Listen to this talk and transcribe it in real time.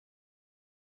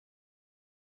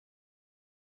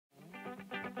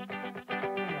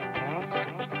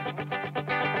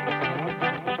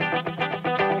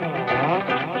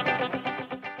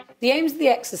The aims of the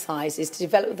exercise is to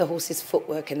develop the horse's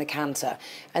footwork in the canter,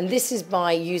 and this is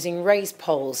by using raised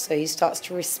poles, so he starts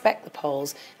to respect the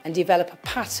poles and develop a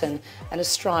pattern and a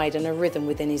stride and a rhythm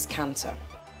within his canter.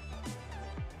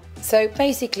 So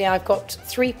basically I've got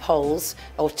 3 poles,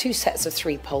 or 2 sets of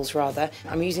 3 poles rather.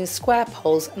 I'm using square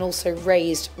poles and also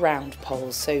raised round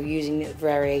poles, so using the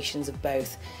variations of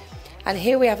both. And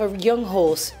here we have a young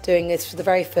horse doing this for the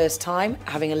very first time,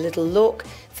 having a little look,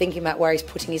 thinking about where he's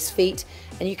putting his feet,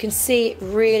 and you can see it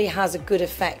really has a good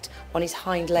effect on his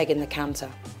hind leg in the canter.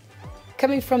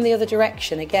 Coming from the other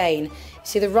direction again, you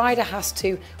see the rider has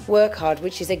to work hard,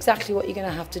 which is exactly what you're going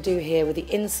to have to do here with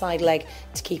the inside leg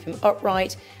to keep him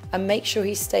upright and make sure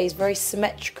he stays very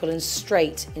symmetrical and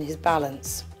straight in his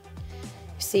balance.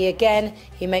 You see again,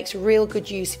 he makes real good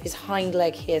use of his hind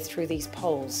leg here through these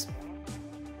poles.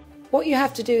 What you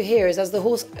have to do here is, as the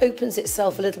horse opens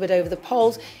itself a little bit over the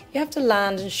poles, you have to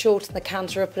land and shorten the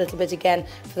canter up a little bit again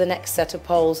for the next set of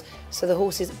poles, so the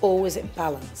horse is always in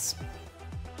balance.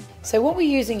 So what we're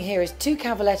using here is 2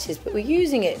 cavalettes, but we're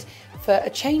using it for a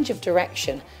change of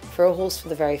direction for a horse for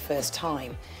the very first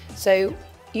time. So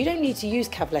you don't need to use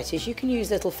cavalettes, you can use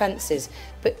little fences,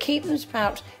 but keep them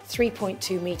about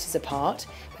 3.2 metres apart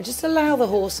and just allow the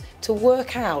horse to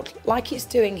work out, like it's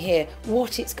doing here,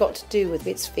 what it's got to do with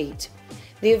its feet.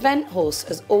 The event horse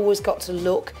has always got to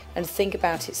look and think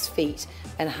about its feet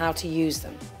and how to use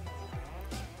them.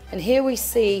 And here we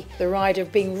see the rider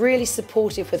being really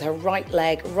supportive with her right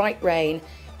leg, right rein,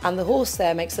 and the horse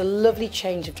there makes a lovely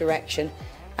change of direction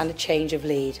and a change of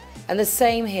lead. And the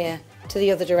same here to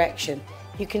the other direction.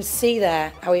 You can see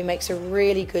there how he makes a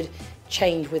really good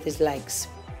change with his legs.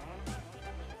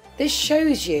 This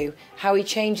shows you how he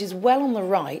changes well on the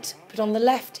right, but on the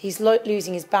left he's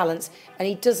losing his balance and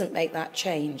he doesn't make that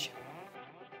change.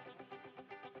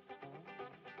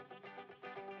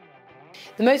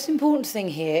 The most important thing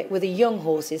here with a young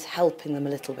horse is helping them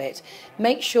a little bit.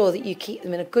 Make sure that you keep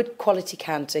them in a good quality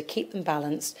canter, keep them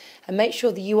balanced, and make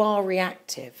sure that you are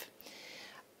reactive.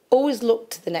 Always look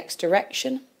to the next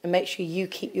direction and make sure you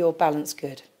keep your balance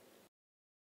good.